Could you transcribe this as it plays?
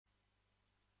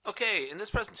Okay, in this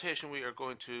presentation we are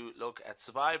going to look at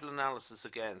survival analysis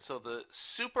again. So the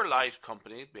Super Light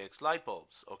company makes light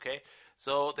bulbs, okay?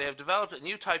 So they have developed a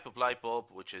new type of light bulb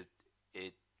which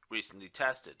it recently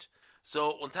tested.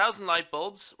 So 1000 light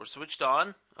bulbs were switched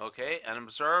on, okay, and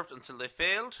observed until they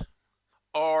failed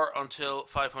or until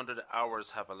 500 hours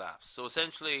have elapsed. So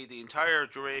essentially the entire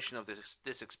duration of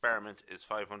this experiment is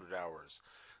 500 hours.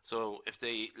 So if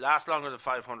they last longer than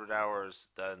 500 hours,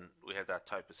 then we have that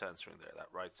type of censoring there, that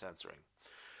right censoring.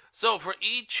 So for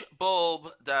each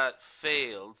bulb that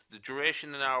failed, the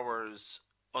duration in hours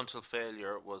until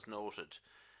failure was noted.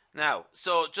 Now,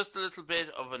 so just a little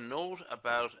bit of a note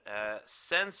about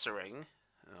censoring,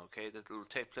 okay, that will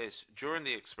take place during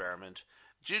the experiment.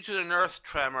 Due to an earth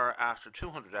tremor after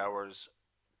 200 hours,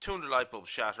 200 light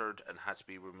bulbs shattered and had to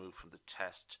be removed from the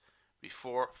test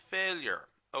before failure.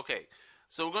 Okay.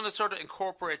 So we're going to sort of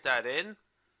incorporate that in.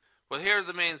 Well, here are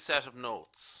the main set of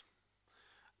notes.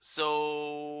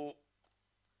 So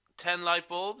 10 light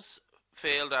bulbs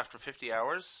failed after 50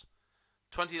 hours.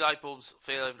 20 light bulbs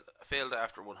failed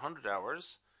after 100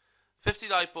 hours. 50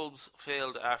 light bulbs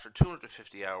failed after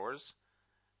 250 hours.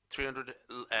 300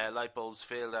 light bulbs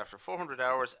failed after 400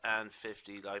 hours. And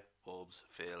 50 light bulbs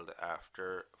failed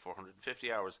after 450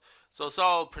 hours. So it's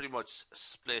all pretty much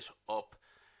split up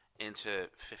into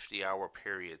 50-hour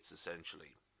periods,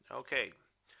 essentially. Okay,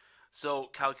 so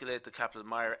calculate the Kaplan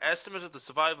Meier estimate of the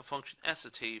survival function S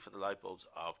of t for the light bulbs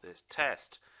of this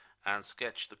test, and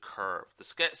sketch the curve.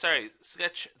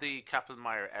 Sketch the Kaplan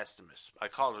Meier estimate. I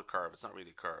call it a curve. It's not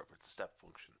really a curve. It's a step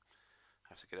function. I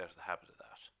have to get out of the habit of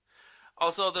that.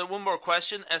 Also, one more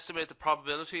question. Estimate the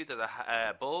probability that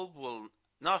a bulb will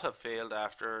not have failed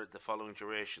after the following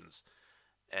durations.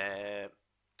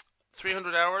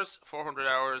 300 hours, 400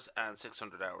 hours, and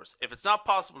 600 hours. If it's not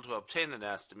possible to obtain an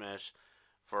estimate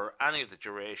for any of the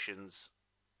durations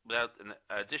without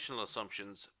additional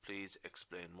assumptions, please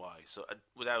explain why. So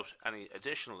without any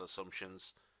additional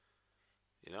assumptions,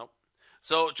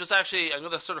 So just actually, I'm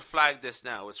going to sort of flag this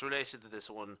now. It's related to this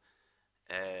one,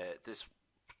 this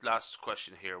last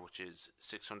question here, which is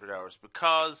 600 hours,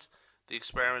 because the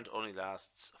experiment only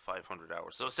lasts 500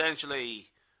 hours. So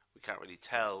essentially, we can't really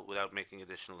tell without making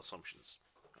additional assumptions.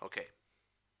 Okay.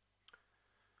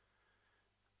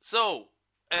 So,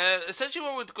 essentially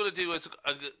what we're going to do is,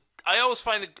 I always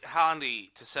find it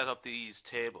handy to set up these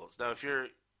tables. Now, if you're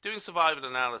doing survival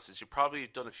analysis, you've probably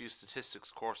done a few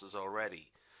statistics courses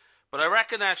already. But I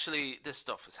reckon actually this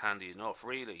stuff is handy enough,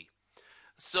 really.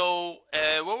 So,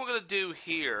 what we're going to do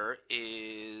here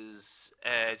is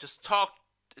just talk.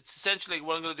 It's essentially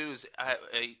what I'm going to do is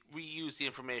reuse the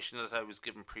information that I was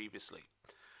given previously.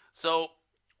 So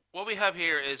what we have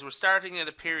here is we're starting at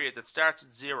a period that starts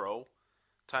at 0,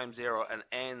 time 0, and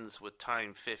ends with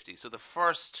time 50. So this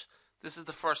is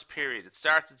the first period. It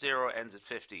starts at 0, ends at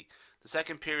 50. The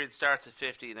second period starts at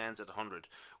 50 and ends at 100.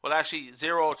 Well, actually,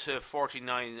 0 to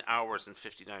 49 hours and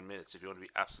 59 minutes, if you want to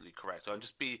be absolutely correct. I'll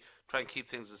just try and keep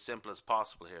things as simple as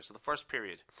possible here. So the first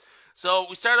period. So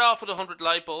we start off with 100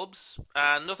 light bulbs,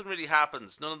 and nothing really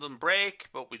happens. None of them break,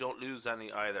 but we don't lose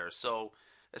any either. So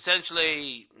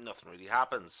essentially, nothing really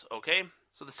happens, okay?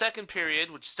 So the second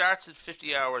period, which starts at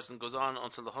 50 hours and goes on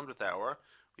until the 100th hour,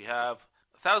 we have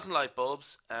 1,000 light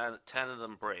bulbs, and 10 of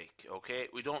them break, okay?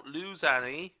 We don't lose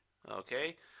any,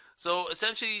 okay? So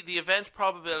essentially, the event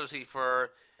probability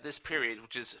for this period,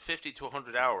 which is 50 to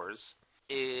 100 hours,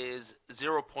 is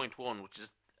 0.1, which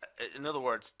is, in other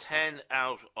words, 10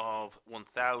 out of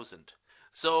 1,000.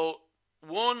 So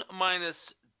 1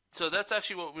 minus, so that's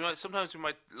actually what sometimes we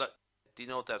might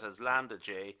denote that as lambda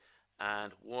j,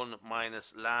 and 1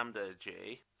 minus lambda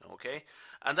j, okay?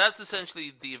 And that's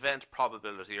essentially the event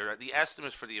probability, or the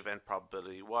estimate for the event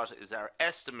probability. What is our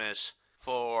estimate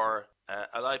for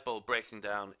a light bulb breaking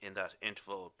down in that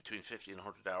interval between 50 and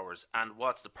 100 hours, and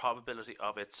what's the probability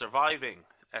of it surviving,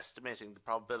 estimating the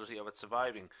probability of it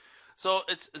surviving. So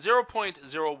it's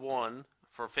 0.01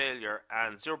 for failure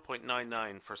and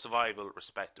 0.99 for survival,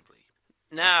 respectively.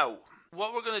 Now,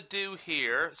 what we're going to do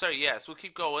here, we'll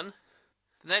keep going.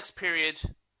 The next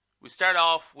period, we start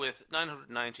off with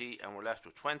 990 and we're left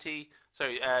with 20.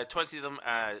 20 of them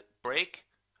break,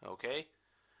 okay?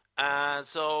 And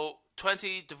so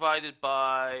 20 divided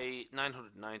by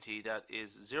 990, that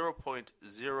is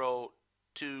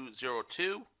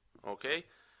 0.0202, okay?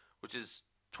 Which is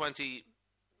 20...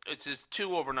 It's just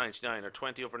 2 over 99, or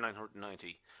 20 over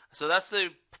 990. So that's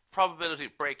the probability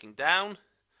of breaking down. The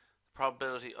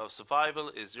probability of survival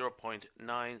is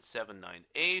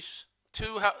 0.9798.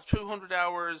 200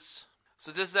 hours.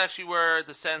 So this is actually where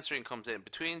the censoring comes in.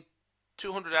 Between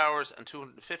 200 hours and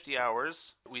 250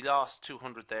 hours, we lost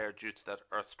 200 there due to that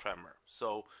earth tremor.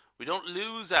 So we don't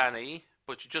lose any,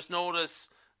 but you just notice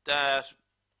that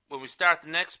when we start the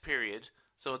next period,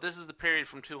 so this is the period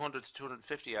from 200 to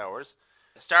 250 hours,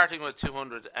 starting with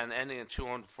 200 and ending at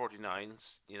 249,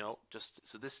 just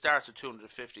so this starts at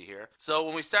 250 here. So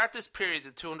when we start this period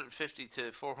at 250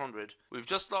 to 400, we've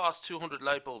just lost 200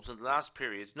 light bulbs in the last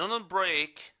period. None of them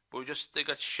break, but they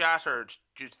got shattered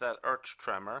due to that earth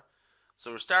tremor.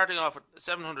 So we're starting off at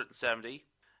 770.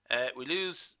 We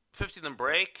lose 50 of them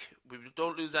break. We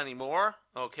don't lose any more.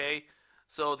 Okay.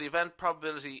 So the event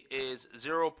probability is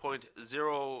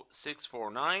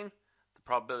 0.0649. The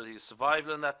probability of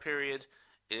survival in that period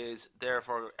is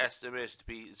therefore estimated to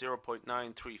be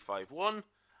 0.9351,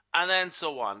 and then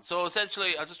so on. So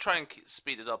essentially, I'll just try and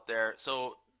speed it up there.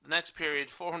 So the next period,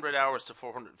 400 hours to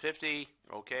 450,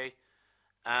 okay,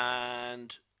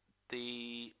 and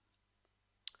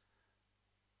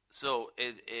so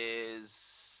it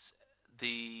is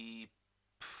the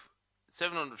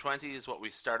 720 is what we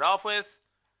start off with.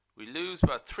 We lose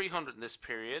about 300 in this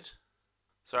period.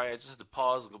 Sorry, I just had to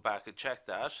pause and go back and check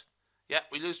that. Yeah,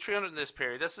 we lose 300 in this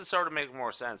period. This is sort of making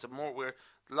more sense. The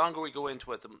longer we go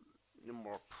into it, the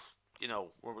more,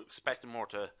 we're expecting more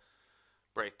to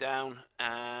break down.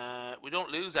 We don't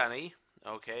lose any,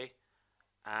 okay,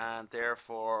 and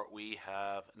therefore we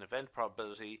have an event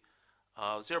probability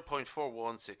of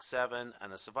 0.4167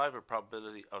 and a survival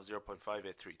probability of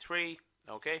 0.5833,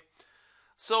 okay.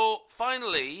 So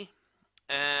finally,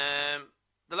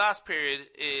 the last period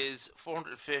is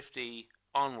 450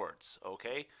 onwards,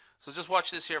 okay. So just watch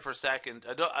this here for a second.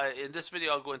 In this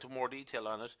video, I'll go into more detail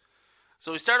on it.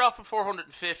 So we start off at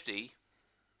 420.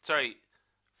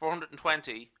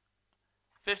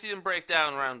 50 of them break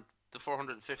down around the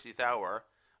 450th hour,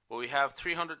 but we have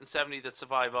 370 that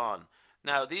survive on.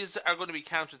 Now, these are going to be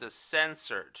counted as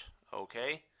censored,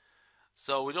 okay?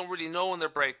 So we don't really know when they're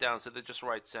breakdown, so they just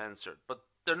write censored. But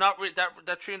they're not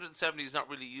that 370 is not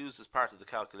really used as part of the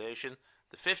calculation.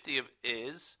 The 50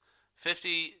 is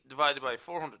 50 divided by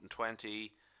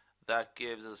 420, that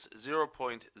gives us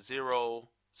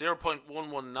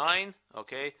 0.119,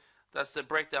 okay? That's the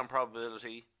breakdown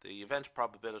probability, the event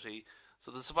probability. So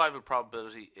the survival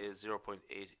probability is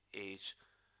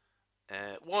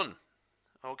 0.881.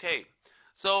 Okay,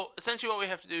 so essentially what we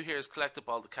have to do here is collect up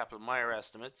all the Kaplan Meier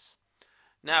estimates.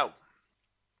 Now,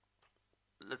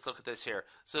 let's look at this here.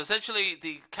 So essentially,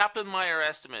 the Kaplan Meier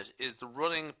estimate is the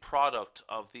running product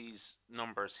of these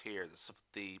numbers here,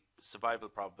 the survival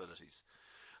probabilities.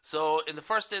 So in the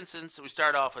first instance, we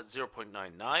start off at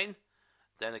 0.99.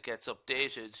 Then it gets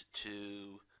updated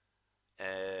to,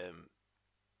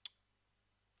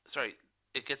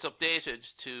 it gets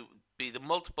updated to be the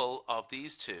multiple of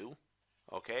these two,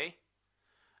 okay?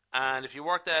 And if you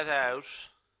work that out,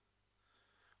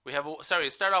 we have,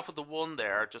 start off with the 1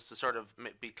 there, just to sort of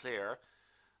be clear.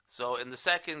 So in the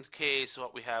second case,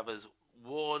 what we have is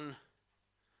 1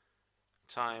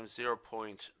 times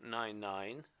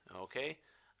 0.99, okay?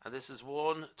 And this is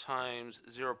 1 times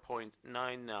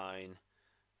 0.99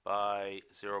 by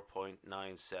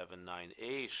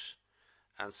 0.9798,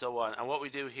 and so on. And what we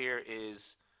do here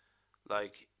is,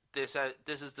 like, this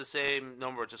is the same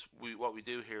number, just what we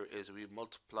do here is we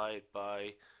multiply it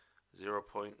by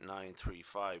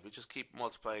 0.935. We just keep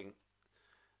multiplying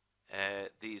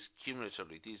these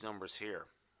cumulatively, these numbers here,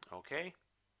 okay?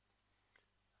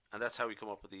 And that's how we come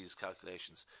up with these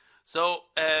calculations. So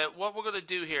what we're going to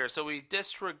do here, so we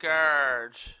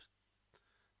disregard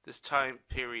this time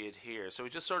period here. So we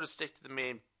just sort of stick to the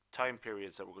main time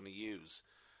periods that we're going to use.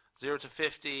 0 to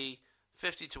 50,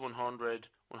 50 to 100,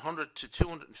 100 to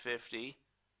 250,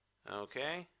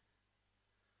 okay?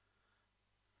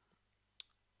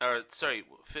 Or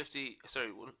 50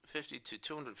 to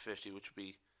 250, which would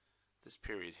be this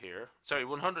period here.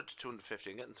 100 to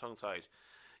 250. I'm getting tongue-tied.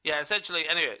 Yeah, essentially.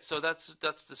 Anyway, so that's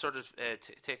the sort of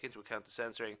take into account the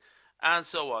censoring, and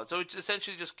so on. So it's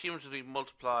essentially just cumulatively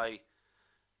multiply,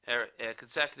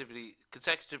 consecutively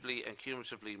and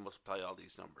cumulatively multiply all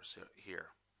these numbers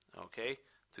here. Okay,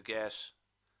 to get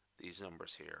these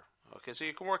numbers here. Okay, so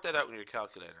you can work that out with your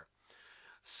calculator.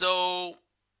 So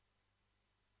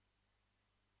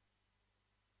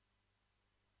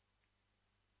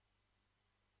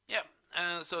yeah,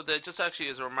 so just actually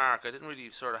as a remark, I didn't really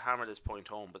sort of hammer this point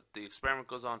home, but the experiment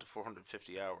goes on to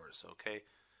 450 hours, okay?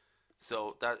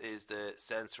 So that is the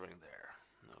censoring there,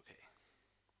 okay?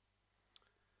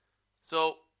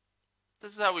 So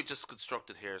this is how we just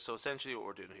constructed here. So essentially what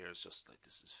we're doing here is just like,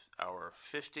 this is our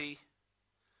 50,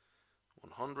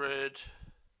 100,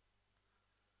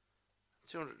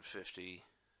 250,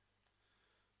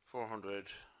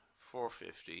 400,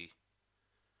 450,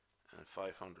 and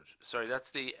 500. Sorry,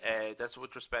 that's the that's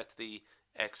with respect to the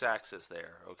x-axis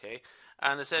there. Okay,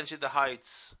 and essentially the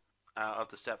heights of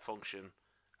the step function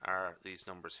are these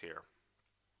numbers here.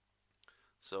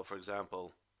 So, for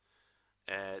example,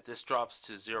 this drops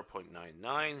to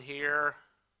 0.99 here,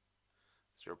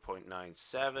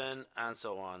 0.97, and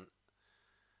so on,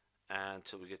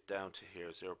 until we get down to here,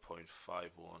 0.5128.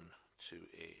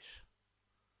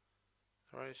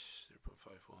 Alright,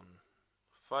 0.51,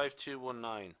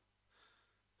 5219,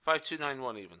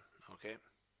 5291 even, okay.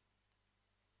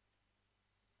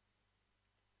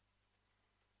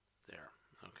 There,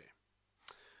 okay.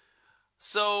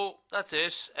 So, that's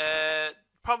it.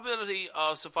 Probability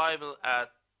of survival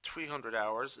at 300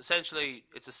 hours. Essentially,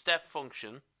 it's a step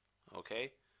function,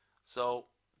 okay. So,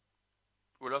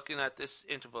 we're looking at this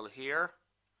interval here,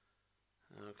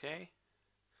 okay.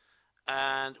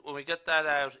 And when we get that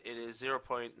out, it is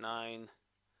 0.9070,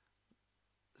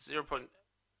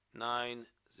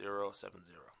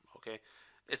 okay.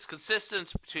 It's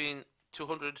consistent between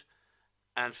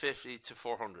 250 to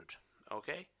 400,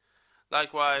 okay.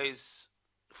 Likewise,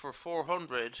 for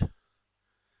 400,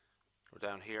 we're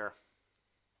down here,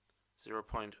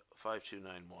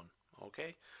 0.5291,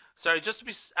 okay. Sorry, just to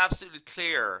be absolutely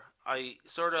clear, I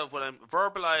sort of, when I'm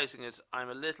verbalizing it, I'm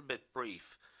a little bit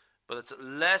brief, but it's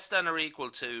less than or equal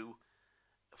to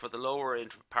for the lower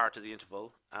part of the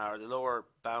interval, or the lower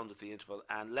bound of the interval,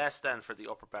 and less than for the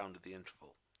upper bound of the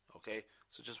interval, okay.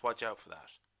 So just watch out for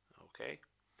that, okay.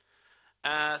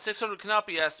 600 cannot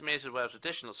be estimated without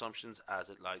additional assumptions, as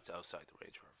it lies outside the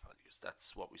range of our values.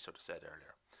 That's what we sort of said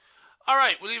earlier. All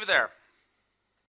right, we'll leave it there.